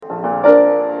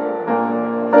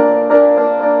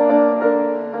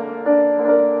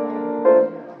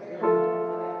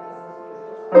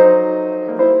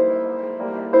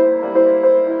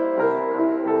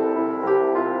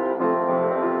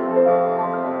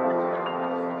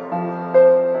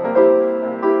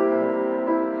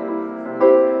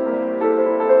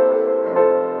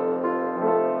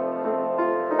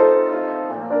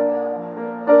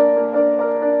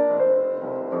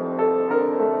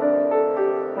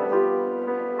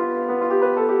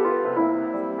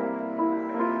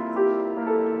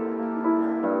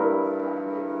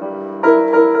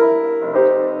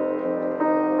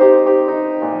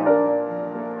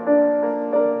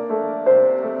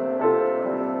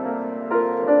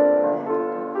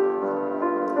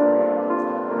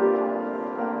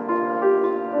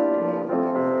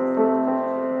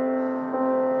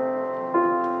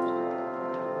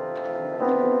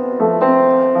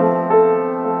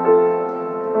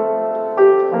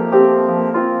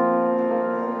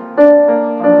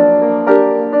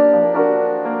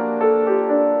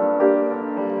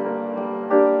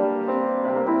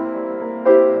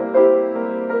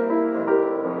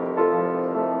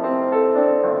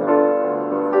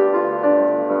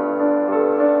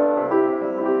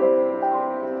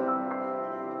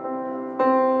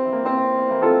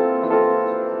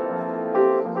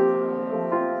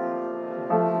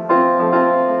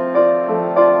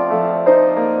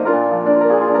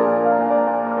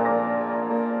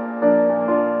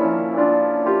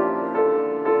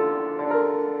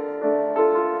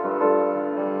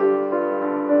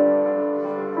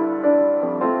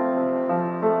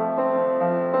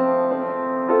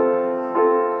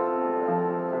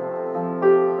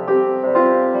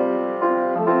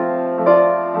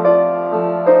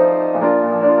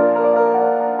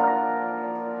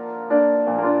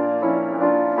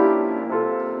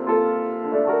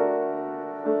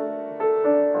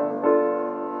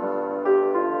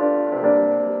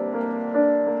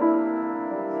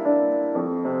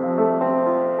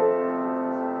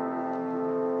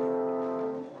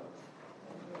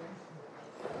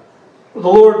The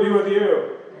Lord be with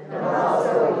you. And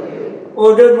also with you.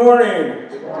 Well, good morning.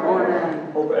 Good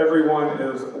morning. Hope everyone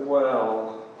is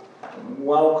well.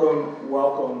 Welcome,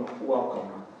 welcome, welcome.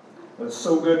 It's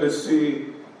so good to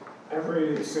see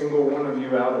every single one of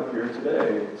you out up here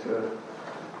today to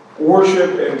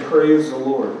worship and praise the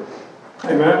Lord.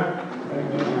 Amen?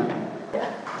 Amen.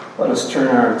 Let us turn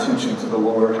our attention to the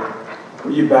Lord.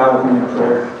 Will you bow with me in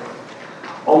prayer?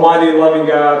 Almighty and loving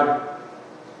God,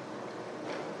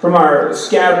 from our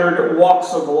scattered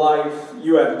walks of life,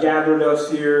 you have gathered us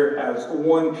here as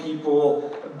one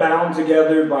people, bound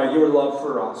together by your love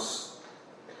for us.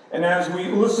 And as we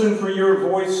listen for your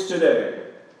voice today,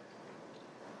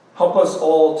 help us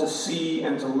all to see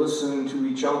and to listen to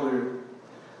each other,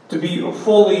 to be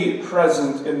fully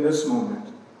present in this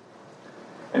moment.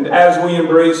 And as we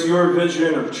embrace your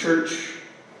vision of church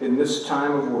in this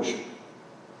time of worship,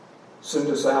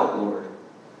 send us out, Lord.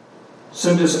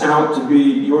 Send us out to be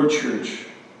your church,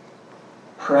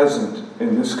 present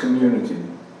in this community,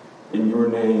 in your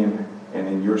name and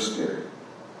in your spirit.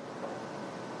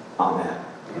 Amen.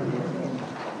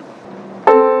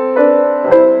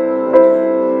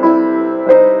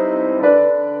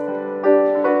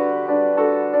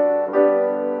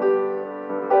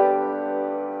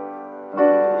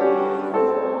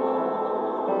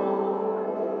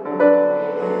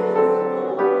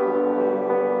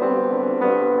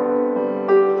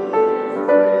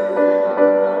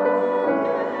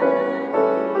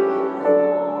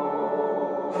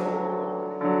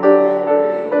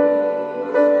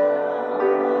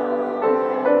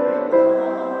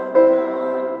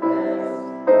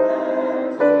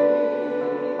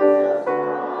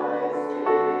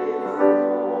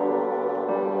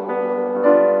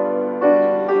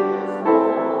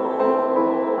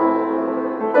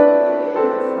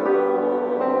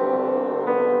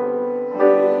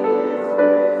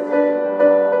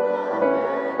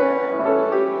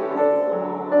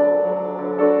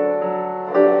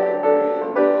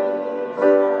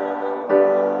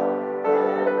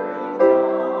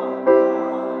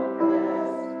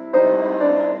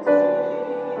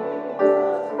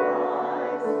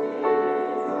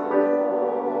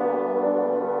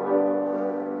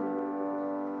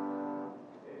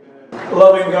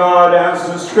 Loving God, as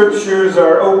the Scriptures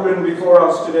are open before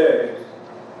us today,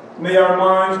 may our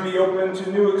minds be open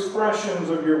to new expressions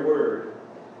of your word.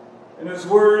 And as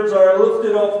words are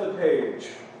lifted off the page,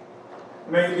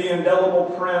 may the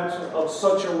indelible print of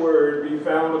such a word be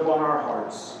found upon our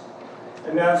hearts.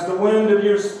 And as the wind of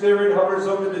your Spirit hovers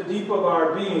over the deep of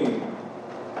our being,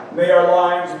 may our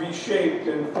lives be shaped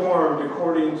and formed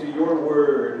according to your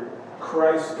word,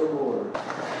 Christ the Lord.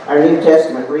 Our New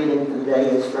Testament reading today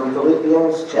is from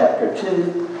Philippians chapter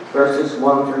 2, verses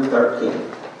 1 through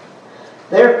 13.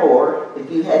 Therefore, if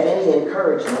you have any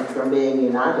encouragement from being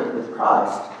united with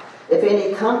Christ, if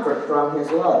any comfort from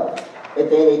his love,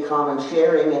 if any common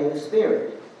sharing in the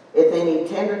Spirit, if any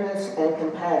tenderness and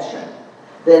compassion,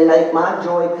 then make my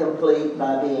joy complete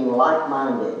by being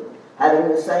like-minded, having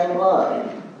the same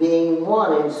love, being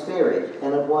one in spirit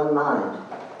and of one mind.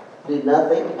 Do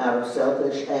nothing out of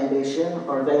selfish ambition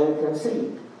or vain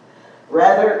conceit.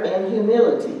 Rather, in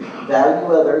humility, value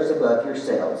others above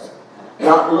yourselves,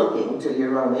 not looking to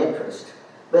your own interest,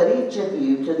 but each of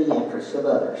you to the interest of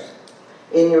others.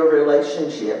 In your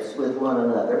relationships with one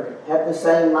another, have the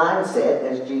same mindset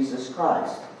as Jesus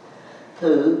Christ,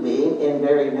 who, being in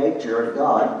very nature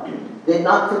God, did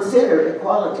not consider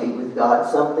equality with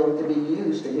God something to be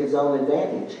used to his own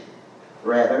advantage.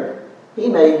 Rather, he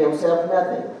made himself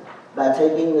nothing, by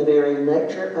taking the very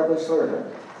nature of a servant,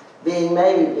 being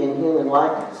made in human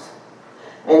likeness.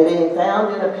 And being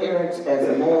found in appearance as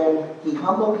a man, he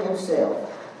humbled himself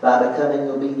by becoming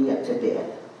obedient to death,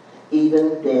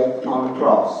 even death on a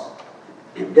cross.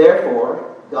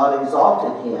 Therefore, God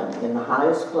exalted him in the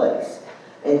highest place,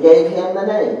 and gave him the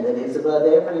name that is above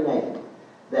every name,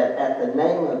 that at the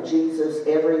name of Jesus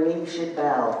every knee should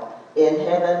bow, in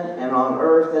heaven and on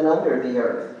earth and under the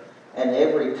earth, and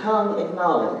every tongue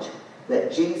acknowledge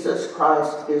that Jesus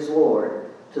Christ is Lord,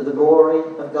 to the glory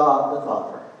of God the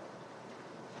Father.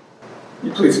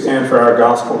 You please stand for our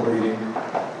gospel reading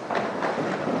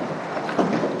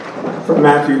from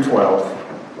Matthew 12.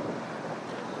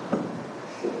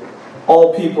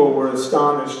 All people were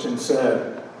astonished and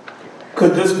said,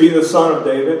 "Could this be the son of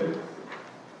David?"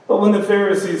 But when the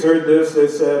Pharisees heard this, they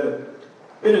said,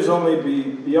 "It is only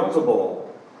Beelzebul,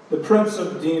 the prince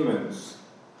of demons,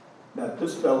 that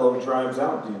this fellow drives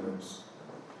out demons."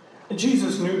 And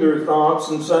Jesus knew their thoughts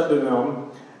and said to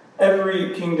them,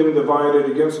 "Every kingdom divided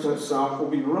against itself will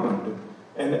be ruined,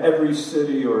 and every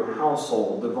city or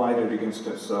household divided against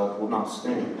itself will not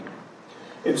stand.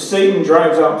 If Satan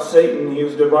drives out Satan, he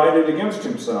is divided against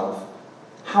himself.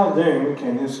 How then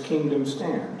can his kingdom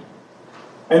stand?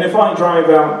 And if I drive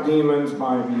out demons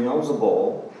by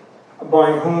Beelzebul,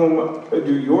 by whom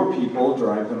do your people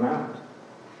drive them out?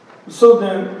 So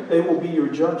then they will be your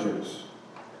judges.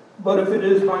 But if it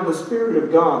is by the Spirit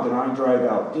of God that I drive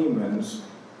out demons,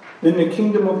 then the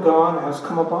kingdom of God has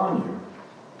come upon you.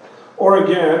 Or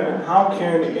again, how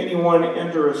can anyone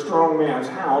enter a strong man's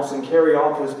house and carry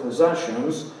off his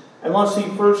possessions unless he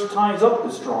first ties up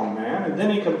the strong man, and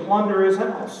then he can plunder his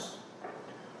house?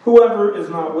 Whoever is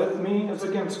not with me is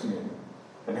against me,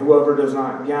 and whoever does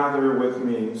not gather with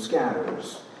me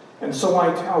scatters. And so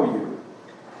I tell you,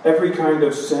 every kind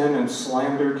of sin and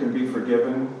slander can be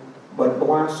forgiven, but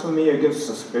blasphemy against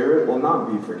the Spirit will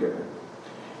not be forgiven.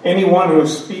 Anyone who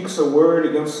speaks a word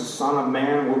against the Son of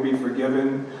Man will be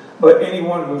forgiven, but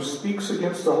anyone who speaks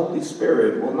against the Holy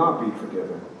Spirit will not be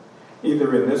forgiven,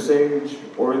 either in this age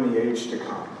or in the age to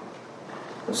come.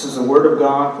 This is the word of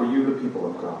God for you, the people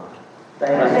of God.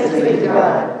 Thanks be to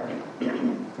God.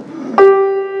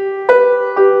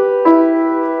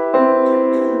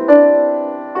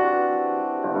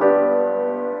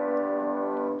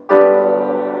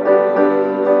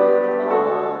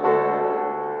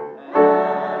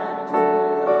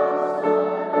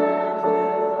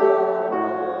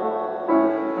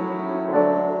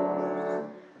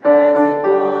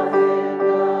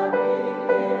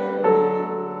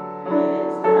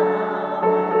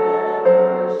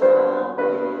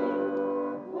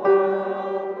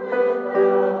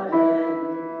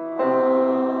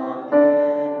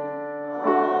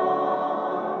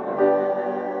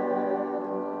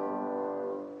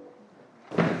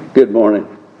 Good morning.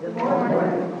 Good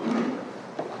morning.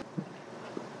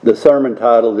 The sermon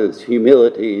title is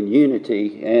Humility and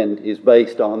Unity and is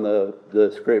based on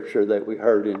the scripture that we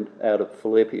heard out of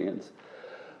Philippians.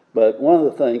 But one of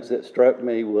the things that struck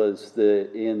me was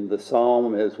in the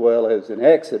Psalm as well as in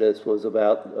Exodus was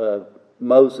about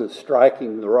Moses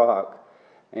striking the rock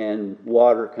and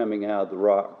water coming out of the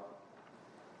rock.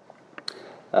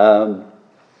 I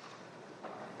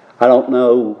don't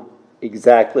know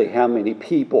exactly how many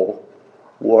people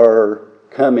were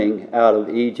coming out of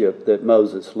Egypt that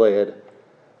Moses led.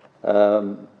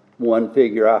 One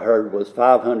figure I heard was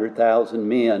 500,000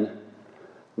 men,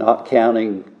 not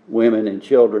counting women and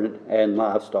children and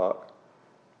livestock.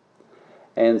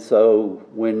 And so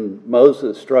when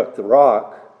Moses struck the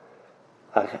rock,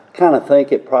 I kind of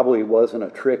think it probably wasn't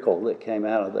a trickle that came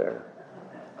out of there.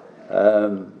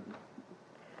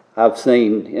 I've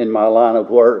seen in my line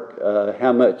of work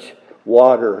how much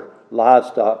water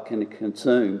livestock can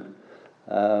consume,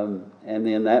 and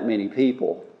then that many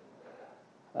people.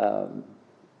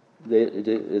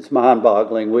 It's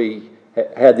mind-boggling. We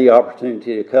had the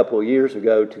opportunity a couple of years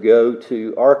ago to go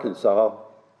to Arkansas.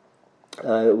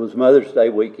 It was Mother's Day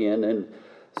weekend, and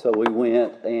so we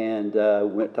went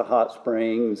to Hot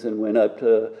Springs and went up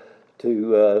to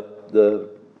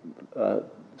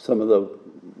some of the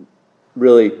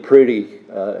really pretty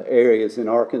areas in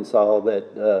Arkansas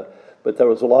but there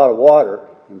was a lot of water.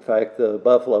 In fact, the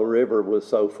Buffalo River was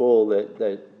so full that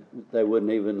they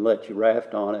wouldn't even let you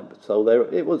raft on it. So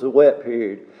it was a wet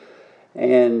period.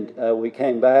 And we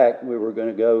came back. We were going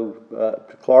to go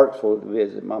to Clarksville to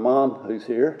visit my mom, who's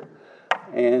here.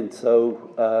 And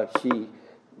so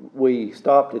we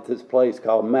stopped at this place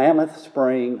called Mammoth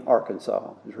Spring,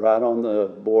 Arkansas. It's right on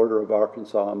the border of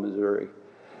Arkansas and Missouri.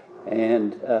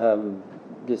 And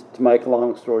just to make a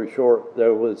long story short,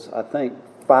 there was, I think,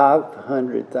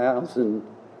 500,000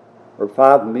 or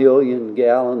 5 million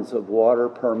gallons of water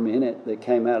per minute that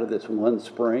came out of this one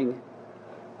spring.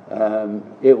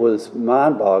 It was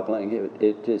mind-boggling.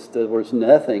 It just, there was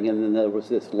nothing, and then there was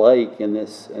this lake and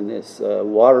this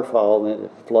waterfall, and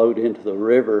it flowed into the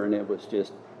river, and it was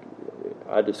just,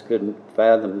 I just couldn't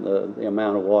fathom the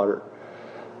amount of water.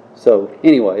 So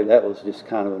anyway, that was just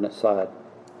kind of an aside.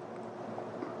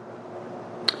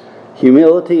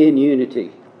 Humility and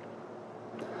unity.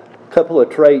 A couple of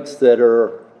traits that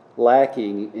are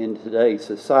lacking in today's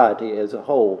society as a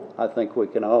whole, I think we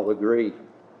can all agree.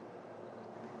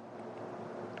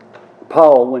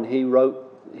 Paul, when he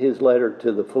wrote his letter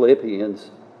to the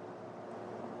Philippians,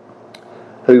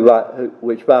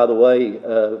 which, by the way,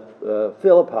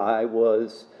 Philippi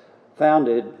was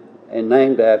founded and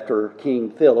named after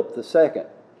King Philip II,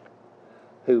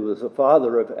 who was the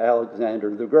father of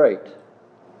Alexander the Great.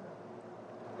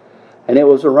 And it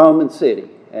was a Roman city.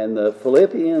 And the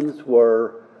Philippians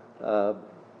were,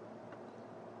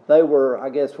 they were, I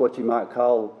guess, what you might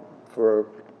call,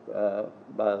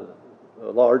 by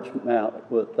a large amount,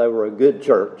 they were a good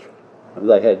church.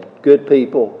 They had good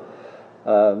people.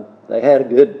 They had a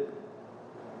good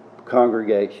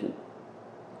congregation.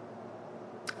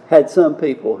 Had some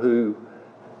people who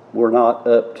were not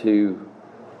up to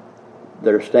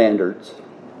their standards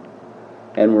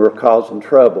and were causing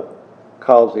trouble,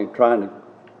 trying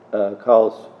to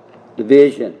cause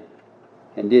division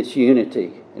and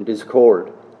disunity and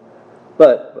discord.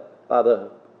 But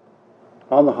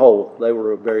on the whole, they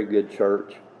were a very good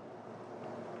church.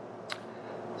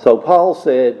 So Paul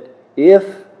said,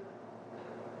 if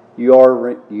you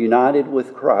are united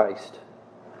with Christ,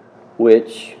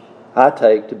 which I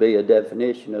take to be a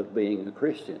definition of being a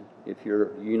Christian, if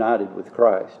you're united with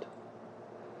Christ.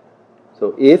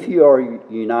 So if you are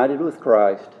united with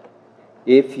Christ,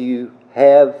 if you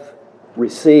have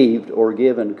received or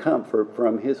given comfort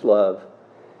from His love,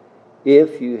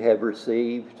 if you have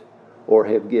received or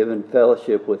have given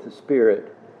fellowship with the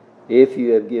Spirit, if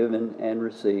you have given and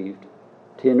received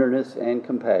tenderness and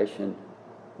compassion,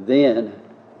 then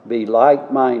be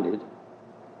like-minded,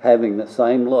 having the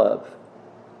same love,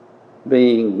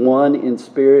 being one in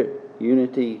spirit,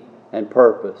 unity, and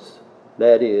purpose,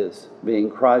 that is, being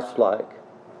Christ-like.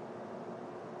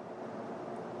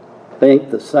 Think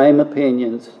the same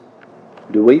opinions.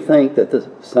 Do we think that the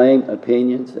same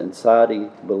opinions and society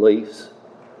beliefs,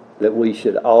 that we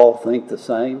should all think the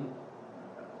same?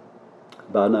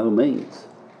 By no means.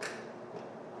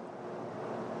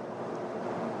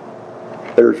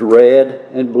 There's red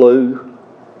and blue.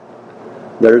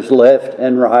 There's left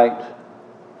and right.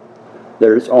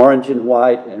 There's orange and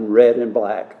white and red and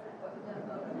black.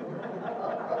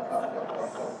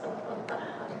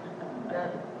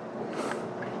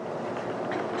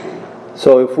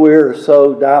 So if we're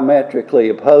so diametrically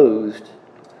opposed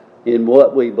in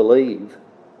what we believe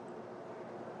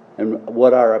and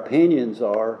what our opinions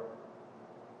are,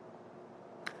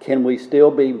 can we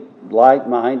still be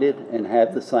like-minded and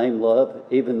have the same love,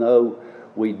 even though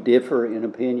we differ in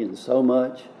opinions so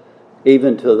much,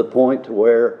 even to the point to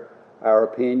where our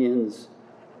opinions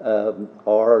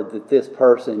are that this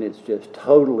person is just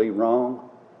totally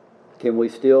wrong? Can we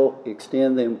still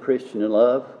extend them Christian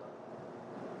love?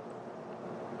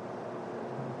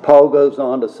 Paul goes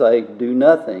on to say, do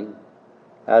nothing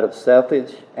out of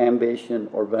selfish ambition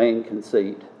or vain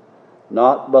conceit,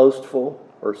 not boastful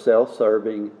or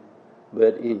self-serving,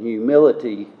 but in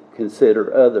humility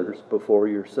consider others before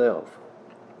yourself.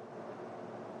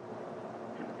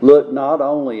 Look not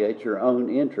only at your own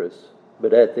interests,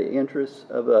 but at the interests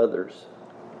of others.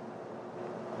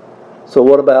 So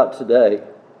what about today?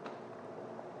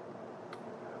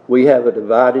 We have a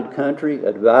divided country,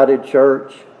 a divided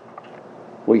church.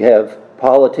 We have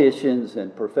politicians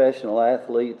and professional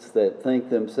athletes that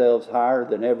think themselves higher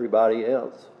than everybody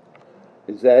else.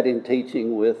 Is that in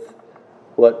teaching with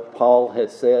what Paul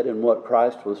has said and what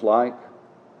Christ was like?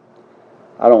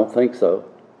 I don't think so.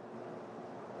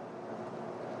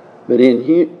 But in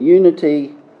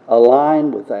unity,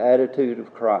 align with the attitude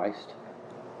of Christ.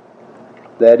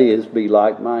 That is, be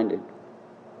like-minded.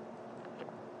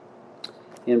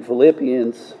 In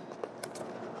Philippians,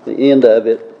 the end of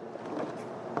it,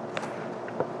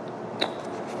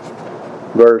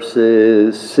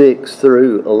 verses 6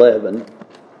 through 11,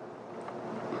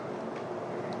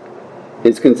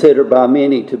 it's considered by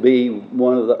many to be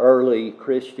one of the early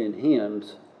Christian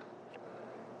hymns.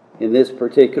 In this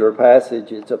particular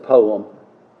passage, it's a poem.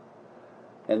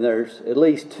 And there's at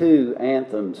least 2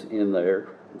 anthems in there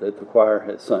that the choir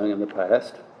has sung in the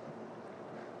past.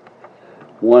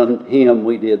 One hymn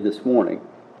we did this morning.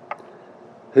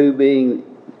 Who being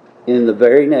in the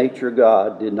very nature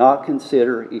God did not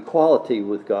consider equality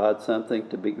with God something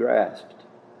to be grasped,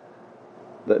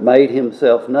 but made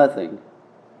himself nothing,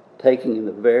 taking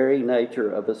the very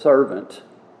nature of a servant,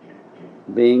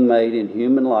 being made in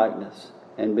human likeness,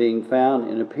 and being found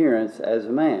in appearance as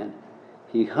a man,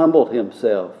 he humbled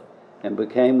himself and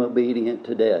became obedient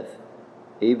to death,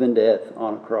 even death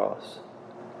on a cross.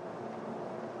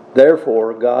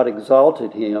 Therefore God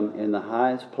exalted him in the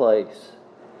highest place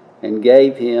and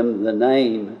gave him the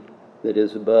name that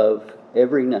is above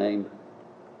every name,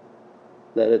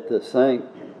 that at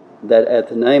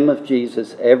the name of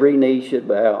Jesus every knee should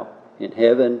bow in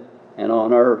heaven and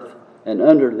on earth and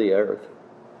under the earth,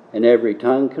 and every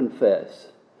tongue confess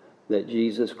that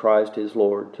Jesus Christ is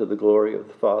Lord, to the glory of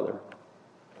the Father.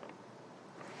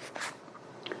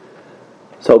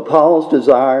 So Paul's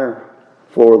desire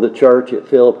for the church at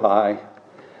Philippi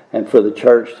and for the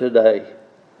church today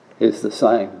is the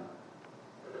same.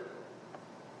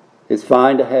 It's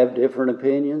fine to have different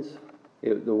opinions.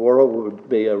 The world would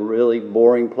be a really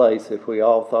boring place if we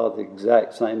all thought the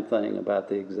exact same thing about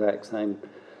the exact same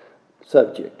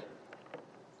subject.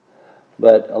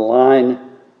 But align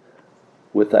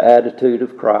with the attitude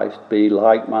of Christ, be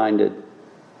like-minded.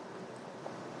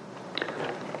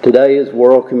 Today is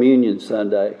World Communion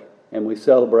Sunday, and we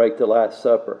celebrate the Last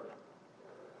Supper.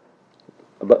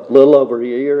 A little over a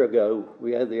year ago,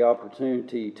 we had the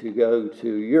opportunity to go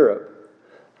to Europe.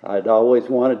 I'd always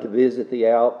wanted to visit the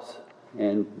Alps,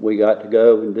 and we got to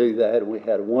go and do that, and we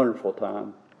had a wonderful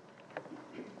time.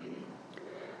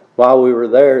 While we were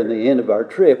there, at the end of our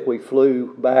trip, we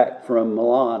flew back from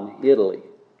Milan, Italy.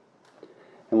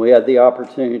 And we had the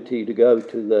opportunity to go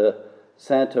to the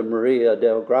Santa Maria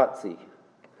del Grazie,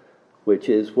 which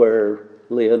is where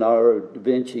Leonardo da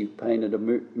Vinci painted a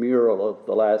mural of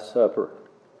the Last Supper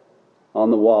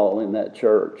on the wall in that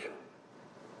church.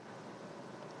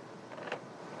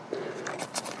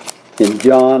 In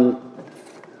John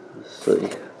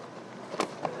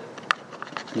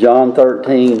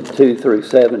 13, 2 through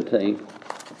 17.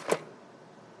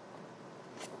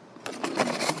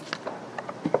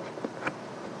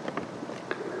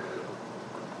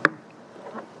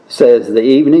 Says, the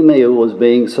evening meal was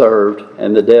being served,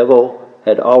 and the devil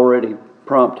had already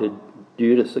prompted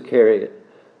Judas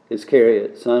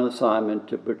Iscariot, son of Simon,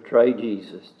 to betray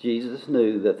Jesus. Jesus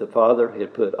knew that the Father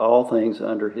had put all things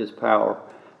under his power,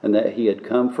 and that he had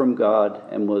come from God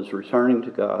and was returning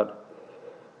to God.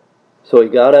 So he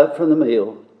got up from the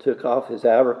meal, took off his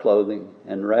outer clothing,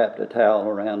 and wrapped a towel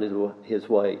around his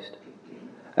waist.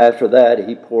 After that,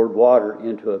 he poured water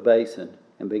into a basin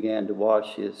and began to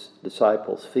wash his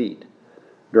disciples' feet,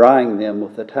 drying them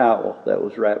with a towel that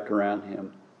was wrapped around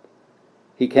him.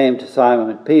 He came to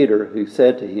Simon Peter, who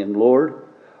said to him, Lord,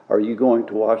 are you going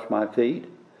to wash my feet?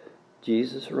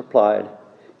 Jesus replied,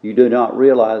 you do not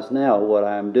realize now what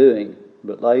I am doing,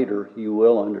 but later you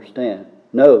will understand.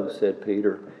 No, said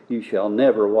Peter, you shall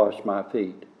never wash my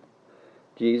feet.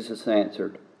 Jesus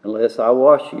answered, unless I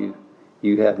wash you,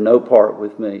 you have no part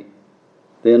with me.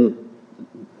 Then,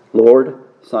 Lord,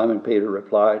 Simon Peter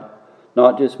replied,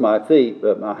 not just my feet,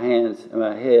 but my hands and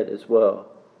my head as well.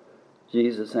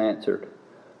 Jesus answered,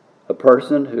 a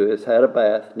person who has had a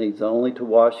bath needs only to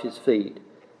wash his feet.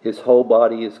 His whole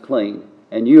body is clean,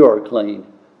 and you are clean,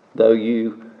 though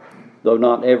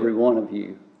not every one of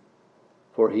you.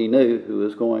 For he knew who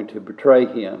was going to betray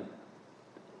him,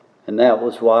 and that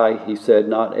was why he said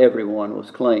not everyone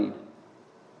was clean.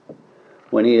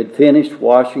 When he had finished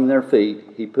washing their feet,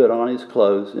 he put on his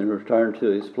clothes and returned to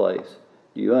his place.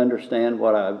 Do you understand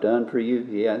what I have done for you?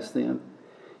 He asked them.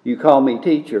 You call me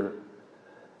teacher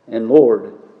and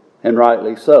Lord, and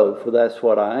rightly so, for that's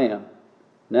what I am.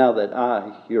 Now that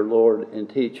I, your Lord and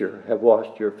teacher, have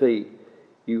washed your feet,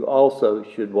 you also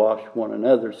should wash one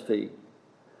another's feet.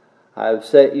 I have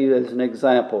set you as an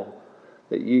example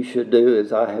that you should do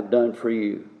as I have done for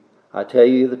you. I tell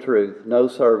you the truth, no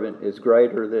servant is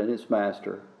greater than his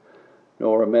master,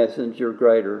 nor a messenger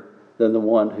greater than the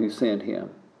one who sent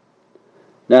him.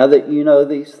 Now that you know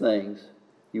these things,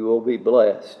 you will be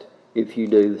blessed if you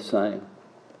do the same.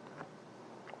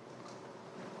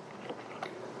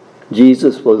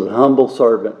 Jesus was a humble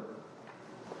servant.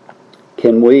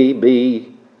 Can we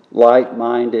be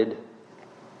like-minded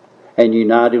and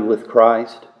united with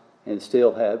Christ and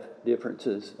still have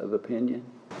differences of opinion?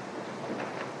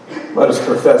 Let us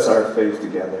profess our faith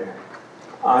together.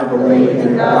 I believe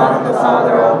in God the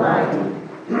Father Almighty,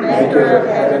 maker of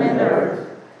heaven and earth,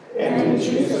 and in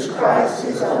Jesus Christ,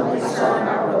 his only Son,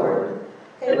 our Lord,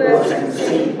 who was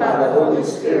conceived by the Holy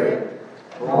Spirit,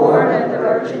 born of the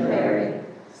Virgin Mary,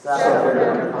 suffered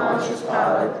under Pontius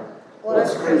Pilate,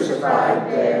 was crucified,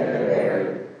 dead, and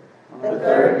buried. The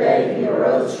third day he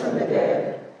arose from the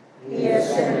dead. He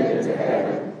ascended into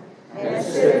heaven, and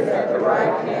sitteth at the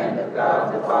right hand of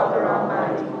God the Father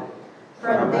Almighty.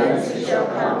 From thence he shall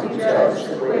come to judge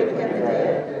the quick and the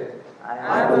dead.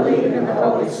 I believe in the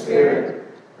Holy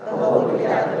Spirit, the Holy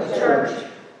Catholic Church,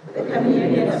 the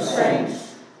communion of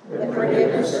saints, the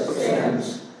forgiveness of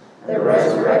sins, the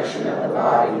resurrection of the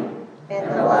body, and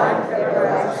the life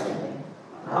everlasting.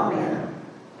 Amen.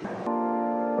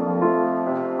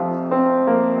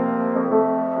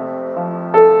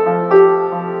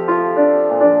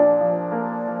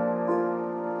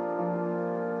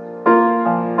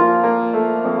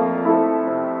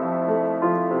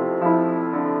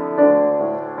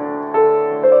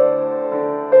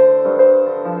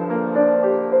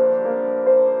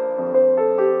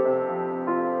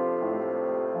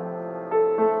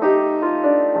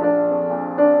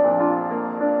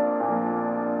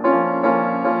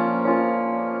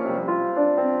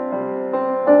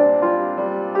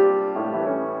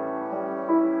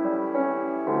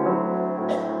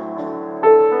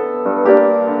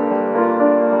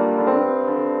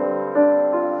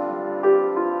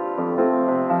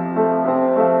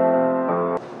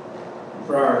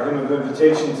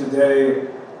 today,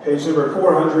 page number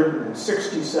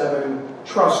 467,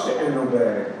 Trust and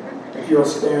Obey. If you'll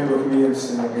stand with me and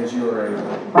sing as you are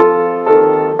able.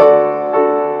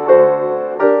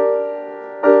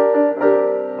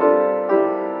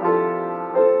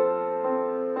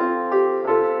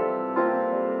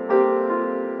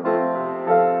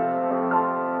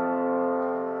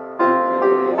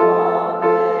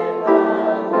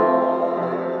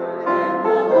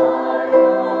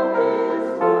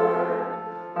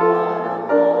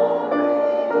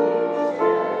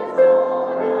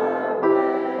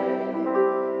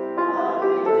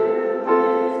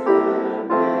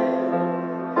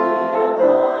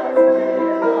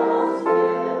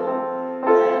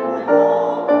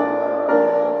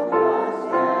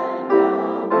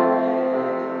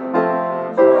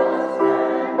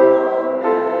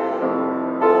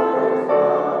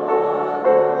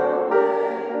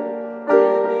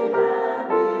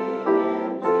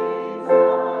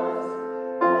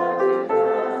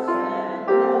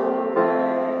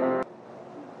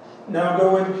 Now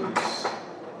go in peace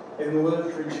and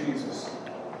live for Jesus.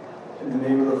 In the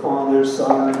name of the Father,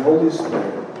 Son, and Holy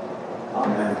Spirit.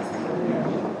 Amen.